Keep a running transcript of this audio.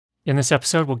In this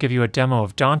episode, we'll give you a demo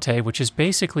of Dante, which is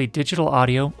basically digital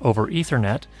audio over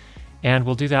Ethernet, and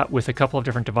we'll do that with a couple of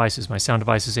different devices. My sound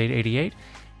device is 888,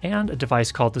 and a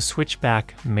device called the Switch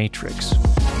Back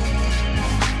M8RX.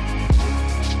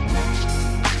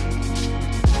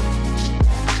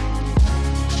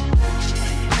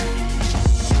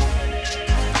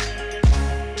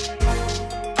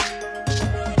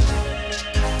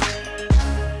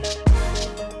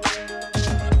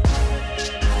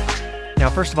 Now,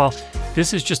 first of all,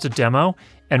 this is just a demo,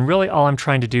 and really all I'm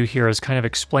trying to do here is kind of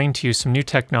explain to you some new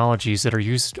technologies that are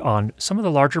used on some of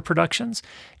the larger productions,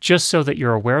 just so that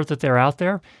you're aware that they're out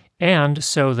there, and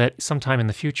so that sometime in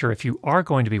the future, if you are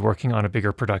going to be working on a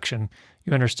bigger production,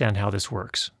 you understand how this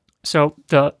works. So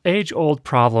the age-old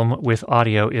problem with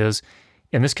audio is,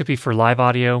 and this could be for live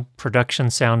audio, production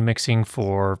sound mixing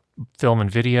for film and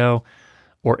video,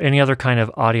 or any other kind of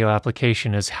audio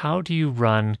application, is how do you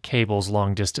run cables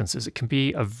long distances? It can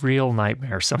be a real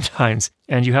nightmare sometimes,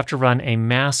 and you have to run a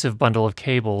massive bundle of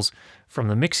cables from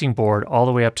the mixing board all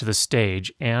the way up to the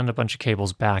stage, and a bunch of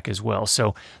cables back as well.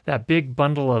 So that big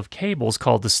bundle of cables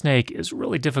called the snake is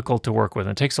really difficult to work with.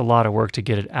 It takes a lot of work to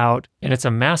get it out, and it's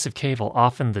a massive cable.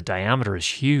 Often the diameter is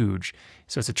huge,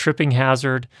 so it's a tripping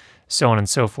hazard, so on and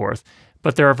so forth.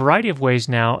 But there are a variety of ways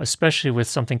now, especially with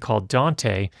something called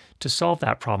Dante, to solve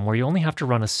that problem, where you only have to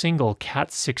run a single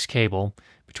Cat6 cable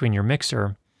between your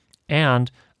mixer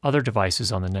and other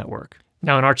devices on the network.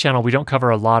 Now, in our channel, we don't cover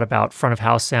a lot about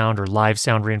front-of-house sound or live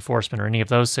sound reinforcement or any of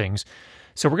those things,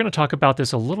 so we're going to talk about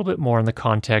this a little bit more in the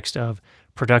context of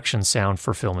production sound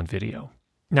for film and video.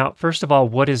 Now, first of all,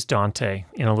 what is Dante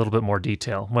in a little bit more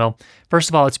detail? Well, first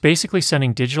of all, it's basically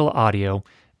sending digital audio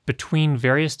between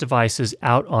various devices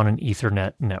out on an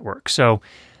Ethernet network. So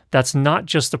that's not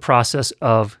just the process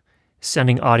of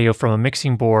sending audio from a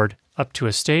mixing board up to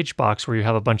a stage box where you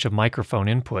have a bunch of microphone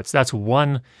inputs. That's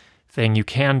one thing you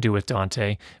can do with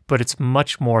Dante, but it's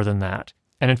much more than that.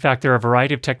 And in fact, there are a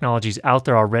variety of technologies out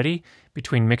there already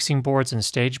between mixing boards and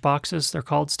stage boxes, they're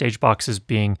called. Stage boxes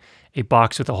being a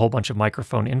box with a whole bunch of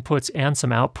microphone inputs and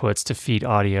some outputs to feed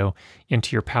audio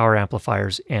into your power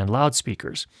amplifiers and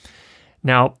loudspeakers.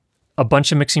 Now, a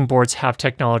bunch of mixing boards have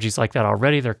technologies like that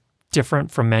already. They're different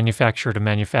from manufacturer to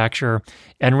manufacturer,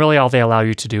 and really all they allow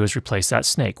you to do is replace that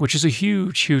snake, which is a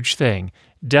huge, huge thing.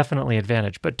 Definitely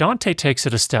advantage. But Dante takes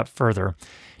it a step further.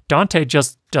 Dante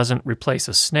just doesn't replace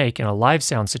a snake in a live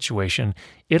sound situation.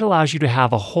 It allows you to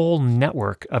have a whole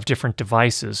network of different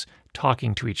devices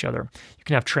talking to each other. You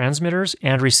can have transmitters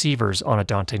and receivers on a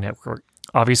Dante network.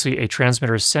 Obviously, a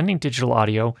transmitter is sending digital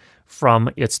audio from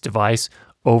its device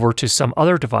over to some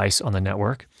other device on the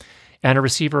network, and a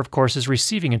receiver, of course, is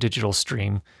receiving a digital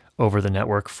stream over the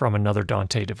network from another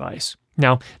Dante device.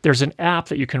 Now, there's an app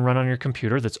that you can run on your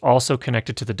computer that's also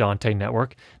connected to the Dante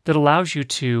network that allows you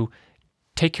to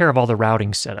take care of all the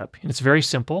routing setup. And it's very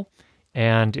simple,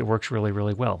 and it works really,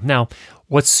 really well. Now,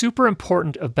 what's super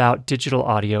important about digital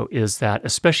audio is that,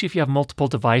 especially if you have multiple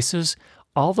devices,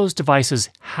 all those devices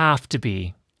have to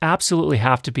be, absolutely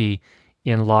have to be,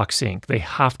 in lock sync. They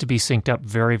have to be synced up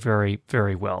very, very,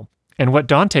 very well. And what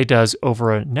Dante does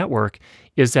over a network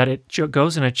is that it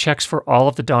goes and it checks for all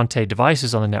of the Dante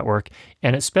devices on the network,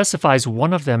 and it specifies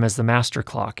one of them as the master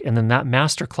clock. And then that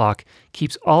master clock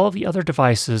keeps all of the other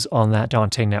devices on that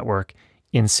Dante network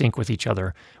in sync with each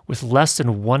other with less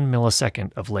than 1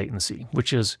 millisecond of latency,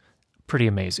 which is pretty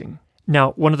amazing.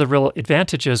 Now, one of the real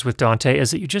advantages with Dante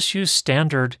is that you just use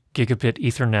standard gigabit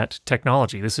Ethernet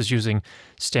technology. This is using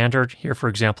standard, here for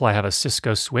example, I have a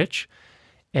Cisco switch,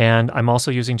 and I'm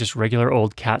also using just regular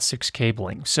old Cat6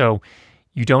 cabling. So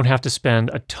you don't have to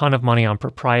spend a ton of money on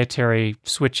proprietary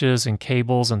switches and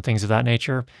cables and things of that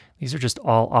nature. These are just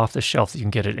all off the shelf that you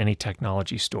can get at any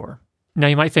technology store. Now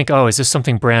you might think, oh, is this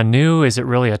something brand new? Is it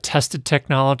really a tested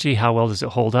technology? How well does it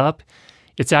hold up?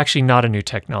 It's actually not a new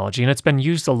technology, and it's been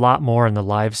used a lot more in the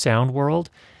live sound world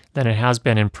than it has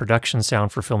been in production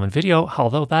sound for film and video,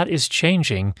 although that is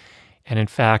changing. And in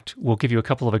fact, we'll give you a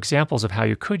couple of examples of how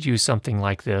you could use something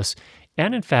like this.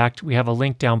 And in fact, we have a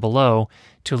link down below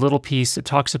to a little piece that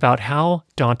talks about how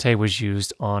Dante was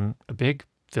used on a big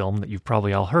film that you've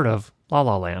probably all heard of, La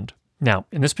La Land. Now,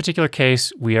 in this particular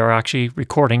case, we are actually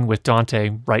recording with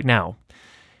Dante right now.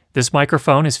 This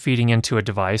microphone is feeding into a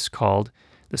device called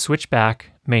the Switch Back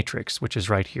M8RX, which is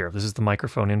right here. This is the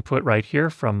microphone input right here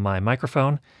from my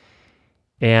microphone,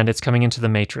 and it's coming into the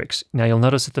M8RX. Now you'll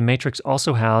notice that the M8RX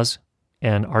also has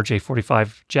an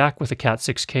RJ45 jack with a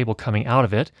Cat6 cable coming out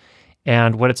of it,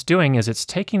 and what it's doing is it's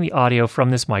taking the audio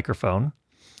from this microphone.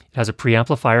 It has a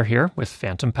preamplifier here with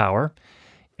phantom power,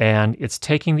 and it's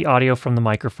taking the audio from the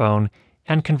microphone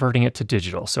and converting it to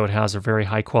digital. So it has a very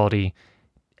high quality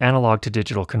analog to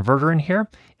digital converter in here,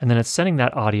 and then it's sending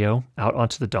that audio out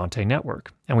onto the Dante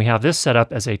network. And we have this set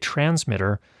up as a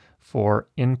transmitter for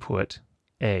input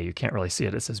A. You can't really see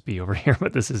it, it says B over here,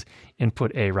 but this is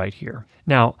input A right here.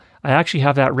 Now, I actually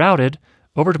have that routed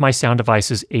over to my sound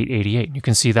devices 888. You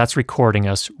can see that's recording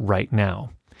us right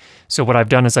now. So what I've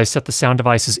done is I set the sound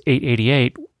devices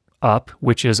 888 up,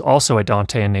 which is also a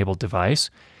Dante-enabled device,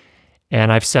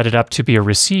 and I've set it up to be a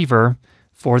receiver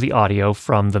for the audio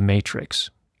from the Matrix.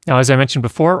 Now, as I mentioned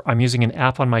before, I'm using an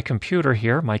app on my computer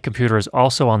here. My computer is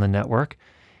also on the network,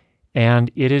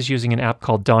 and it is using an app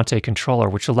called Dante Controller,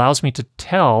 which allows me to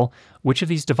tell which of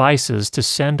these devices to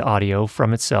send audio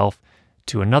from itself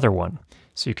to another one.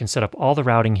 So you can set up all the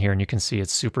routing here, and you can see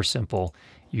it's super simple.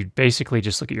 You basically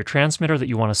just look at your transmitter that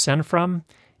you want to send from,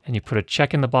 and you put a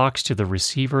check in the box to the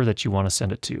receiver that you want to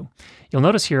send it to. You'll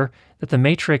notice here that the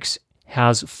Matrix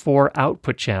has 4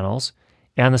 output channels,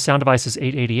 and the sound devices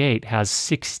 888 has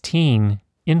 16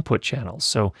 input channels.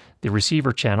 So the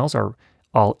receiver channels are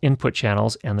all input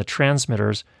channels, and the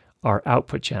transmitters are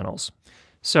output channels.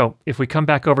 So if we come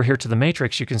back over here to the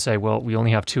Matrix, you can say, well, we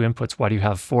only have 2 inputs. Why do you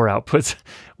have 4 outputs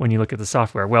when you look at the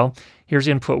software? Well, here's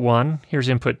input 1, here's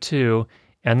input 2,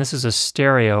 and this is a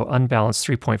stereo unbalanced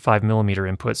 3.5 millimeter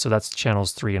input, so that's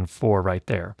channels 3 and 4 right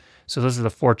there. So those are the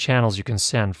 4 channels you can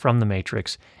send from the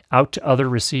Matrix out to other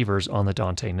receivers on the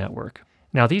Dante network.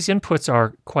 Now these inputs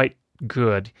are quite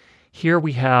good. Here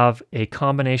we have a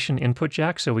combination input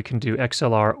jack, so we can do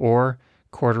XLR or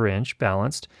 1/4 inch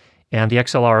balanced. And the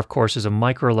XLR, of course, is a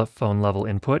microphone level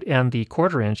input, and the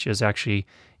 1/4 inch is actually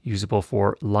usable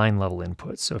for line level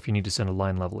inputs, so if you need to send a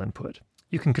line level input.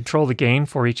 You can control the gain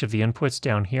for each of the inputs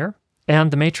down here,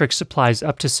 and the Matrix supplies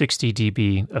up to 60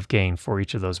 dB of gain for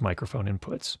each of those microphone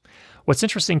inputs. What's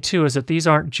interesting too is that these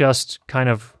aren't just kind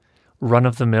of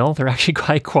run-of-the-mill, they're actually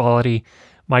high quality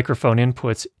microphone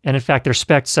inputs, and in fact they're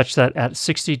spec'd such that at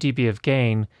 60 dB of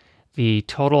gain, the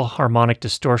total harmonic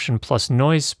distortion plus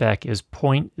noise spec is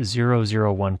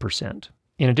 0.001%.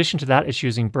 In addition to that, it's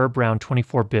using Burr Brown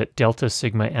 24-bit Delta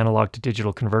Sigma analog to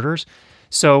digital converters.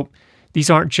 So these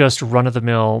aren't just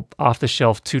run-of-the-mill,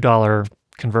 off-the-shelf $2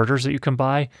 converters that you can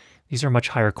buy. These are much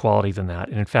higher quality than that.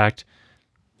 And in fact,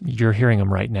 you're hearing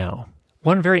them right now.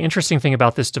 One very interesting thing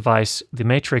about this device, the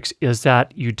Matrix, is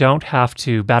that you don't have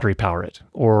to battery power it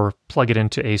or plug it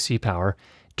into AC power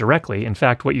directly. In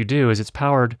fact, what you do is it's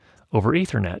powered over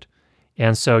Ethernet.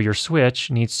 And so your switch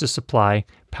needs to supply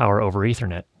power over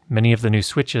Ethernet. Many of the new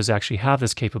switches actually have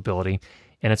this capability,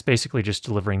 and it's basically just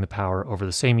delivering the power over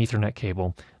the same Ethernet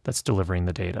cable that's delivering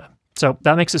the data. So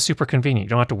that makes it super convenient. You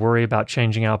don't have to worry about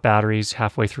changing out batteries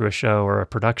halfway through a show or a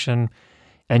production.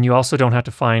 And you also don't have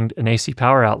to find an AC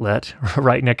power outlet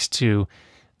right next to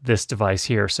this device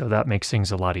here, so that makes things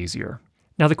a lot easier.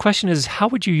 Now the question is, how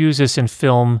would you use this in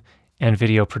film and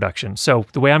video production? So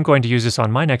the way I'm going to use this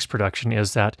on my next production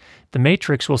is that the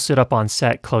Matrix will sit up on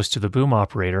set close to the boom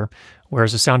operator,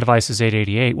 whereas the sound devices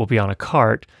 888 will be on a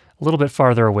cart a little bit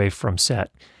farther away from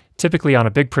set. Typically on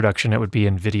a big production, it would be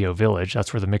in Video Village.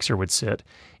 That's where the mixer would sit.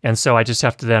 And so I just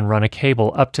have to then run a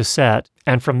cable up to set.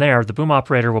 And from there, the boom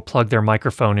operator will plug their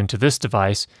microphone into this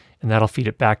device, and that'll feed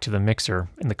it back to the mixer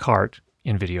in the cart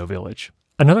in Video Village.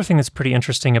 Another thing that's pretty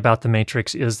interesting about the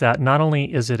Matrix is that not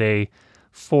only is it a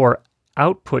 4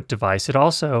 output device, it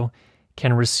also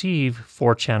can receive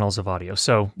 4 channels of audio.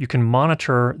 So you can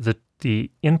monitor the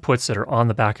inputs that are on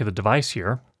the back of the device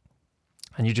here.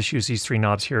 And you just use these 3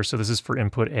 knobs here. So this is for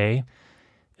input A,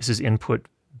 this is input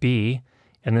B,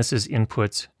 and this is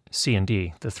inputs C and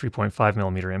D, the 3.5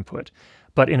 millimeter input.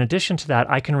 But in addition to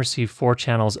that, I can receive 4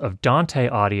 channels of Dante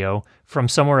audio from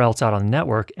somewhere else out on the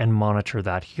network and monitor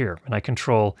that here. And I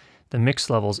control the mix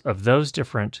levels of those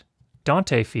different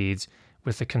Dante feeds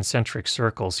with the concentric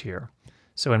circles here.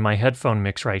 So in my headphone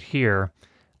mix right here,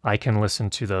 I can listen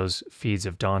to those feeds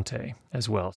of Dante as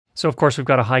well. So of course we've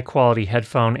got a high quality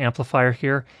headphone amplifier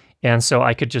here, and so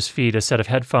I could just feed a set of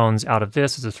headphones out of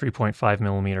this as a 3.5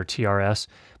 millimeter TRS,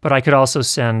 but I could also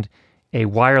send a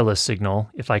wireless signal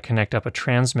if I connect up a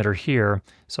transmitter here,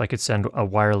 so I could send a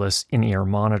wireless in-ear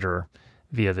monitor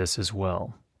via this as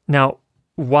well. Now,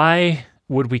 why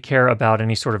would we care about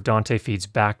any sort of Dante feeds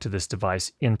back to this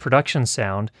device? In production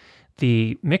sound,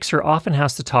 the mixer often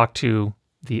has to talk to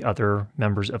the other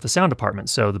members of the sound department,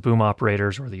 so the boom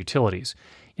operators or the utilities.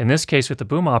 In this case with the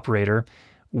boom operator,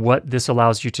 what this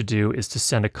allows you to do is to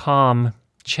send a comm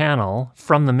channel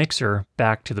from the mixer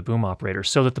back to the boom operator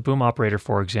so that the boom operator,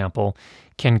 for example,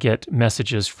 can get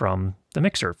messages from the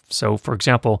mixer. So for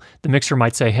example, the mixer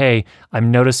might say, hey,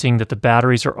 I'm noticing that the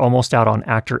batteries are almost out on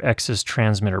actor X's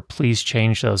transmitter. Please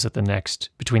change those at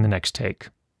between the next take.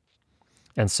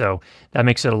 And so that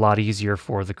makes it a lot easier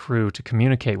for the crew to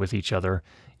communicate with each other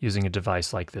using a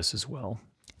device like this as well.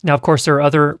 Now, of course, there are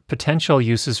other potential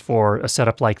uses for a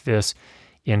setup like this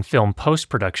in film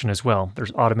post-production as well.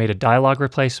 There's automated dialogue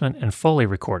replacement and Foley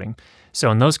recording. So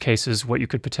in those cases, what you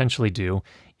could potentially do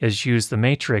is use the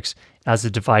Matrix as a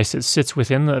device that sits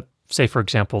within the, say, for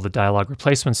example, the dialogue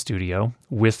replacement studio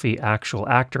with the actual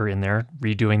actor in there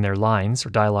redoing their lines or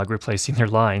dialogue replacing their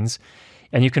lines.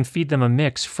 And you can feed them a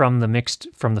mix from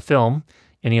the film,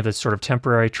 any of the sort of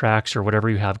temporary tracks or whatever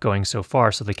you have going so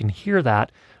far, so they can hear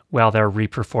that while they're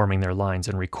reperforming their lines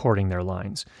and recording their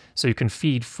lines. So you can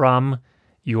feed from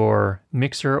your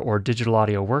mixer or digital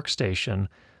audio workstation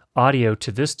audio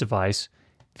to this device.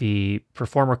 The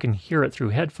performer can hear it through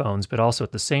headphones, but also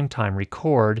at the same time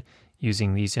record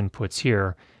using these inputs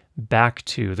here back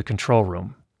to the control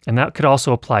room. And that could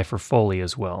also apply for Foley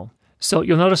as well. So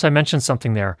you'll notice I mentioned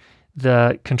something there.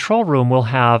 The control room will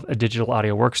have a digital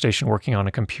audio workstation working on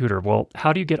a computer. Well,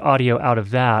 how do you get audio out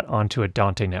of that onto a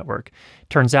Dante network?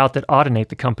 Turns out that Audinate,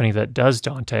 the company that does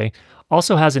Dante,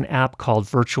 also has an app called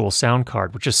Virtual Sound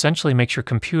Card, which essentially makes your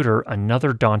computer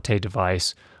another Dante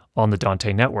device on the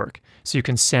Dante network. So you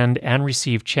can send and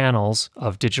receive channels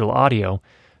of digital audio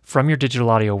from your digital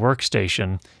audio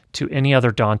workstation to any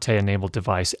other Dante-enabled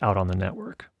device out on the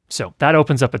network. So that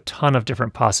opens up a ton of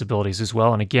different possibilities as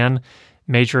well. And again,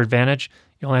 major advantage,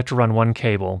 you only have to run one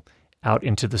cable out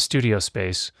into the studio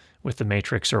space with the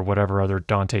Matrix or whatever other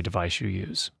Dante device you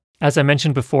use. As I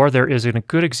mentioned before, there is a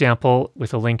good example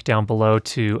with a link down below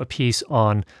to a piece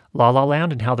on La La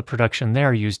Land and how the production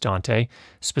there used Dante.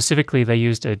 Specifically, they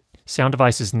used a Sound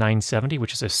Devices 970,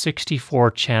 which is a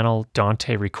 64-channel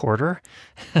Dante recorder,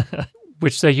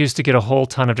 which they used to get a whole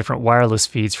ton of different wireless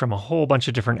feeds from a whole bunch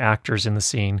of different actors in the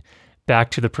scene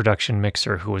back to the production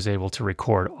mixer who was able to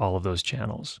record all of those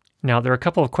channels. Now, there are a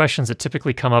couple of questions that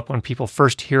typically come up when people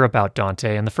first hear about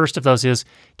Dante, and the first of those is,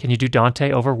 can you do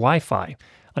Dante over Wi-Fi?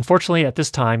 Unfortunately, at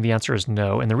this time, the answer is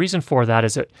no, and the reason for that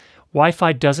is that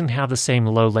Wi-Fi doesn't have the same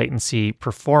low latency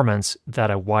performance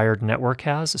that a wired network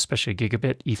has, especially a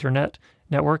gigabit Ethernet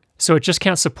network. So it just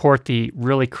can't support the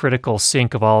really critical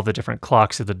sync of all the different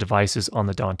clocks of the devices on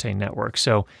the Dante network.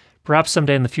 So perhaps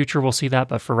someday in the future we'll see that,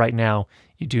 but for right now,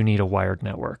 you do need a wired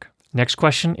network. Next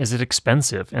question, is it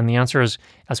expensive? And the answer is,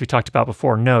 as we talked about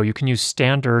before, no. You can use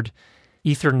standard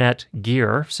Ethernet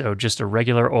gear, so just a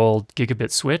regular old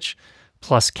gigabit switch,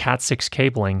 plus Cat6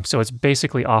 cabling. So it's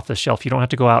basically off the shelf. You don't have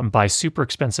to go out and buy super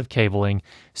expensive cabling,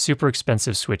 super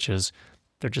expensive switches.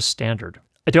 They're just standard.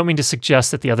 I don't mean to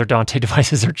suggest that the other Dante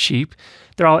devices are cheap.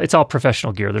 It's all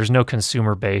professional gear. There's no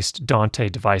consumer-based Dante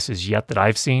devices yet that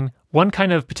I've seen. One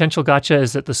kind of potential gotcha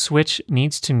is that the switch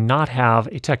needs to not have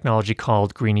a technology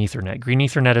called Green Ethernet. Green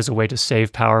Ethernet is a way to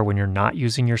save power when you're not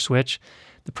using your switch.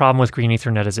 The problem with Green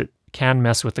Ethernet is it can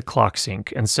mess with the clock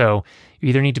sync. And so you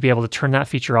either need to be able to turn that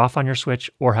feature off on your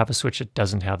switch or have a switch that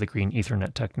doesn't have the Green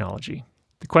Ethernet technology.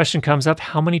 The question comes up,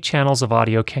 how many channels of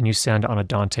audio can you send on a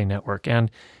Dante network? And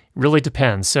it really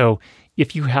depends. So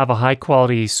if you have a high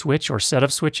quality switch or set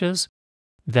of switches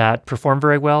that perform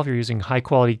very well, if you're using high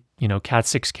quality,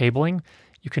 Cat6 cabling,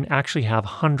 you can actually have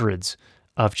hundreds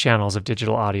of channels of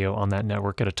digital audio on that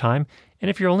network at a time. And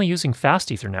if you're only using fast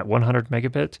Ethernet, 100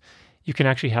 megabit, you can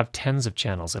actually have tens of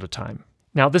channels at a time.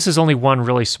 Now, this is only one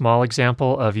really small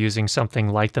example of using something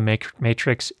like the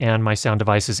Matrix and my Sound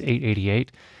Devices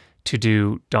 888 to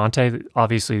do Dante.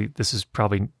 Obviously, this is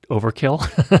probably overkill.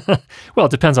 Well,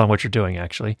 it depends on what you're doing,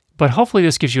 actually. But hopefully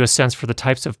this gives you a sense for the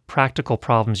types of practical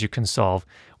problems you can solve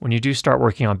when you do start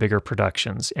working on bigger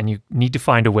productions and you need to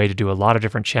find a way to do a lot of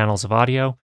different channels of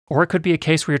audio. Or it could be a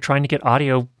case where you're trying to get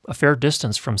audio a fair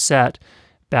distance from set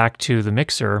back to the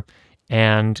mixer,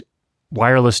 and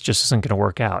wireless just isn't going to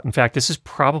work out. In fact, this is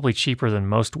probably cheaper than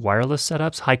most wireless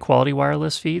setups, high-quality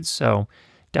wireless feeds, so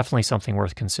definitely something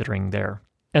worth considering there.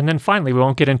 And then finally, we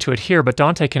won't get into it here, but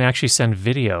Dante can actually send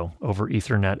video over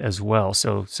Ethernet as well,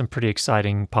 so some pretty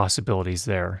exciting possibilities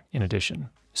there in addition.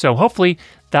 So hopefully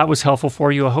that was helpful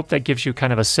for you. I hope that gives you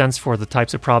kind of a sense for the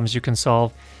types of problems you can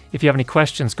solve. If you have any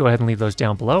questions, go ahead and leave those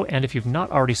down below. And if you've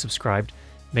not already subscribed,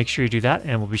 make sure you do that,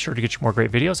 and we'll be sure to get you more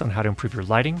great videos on how to improve your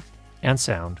lighting and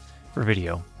sound for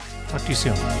video. Talk to you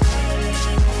soon.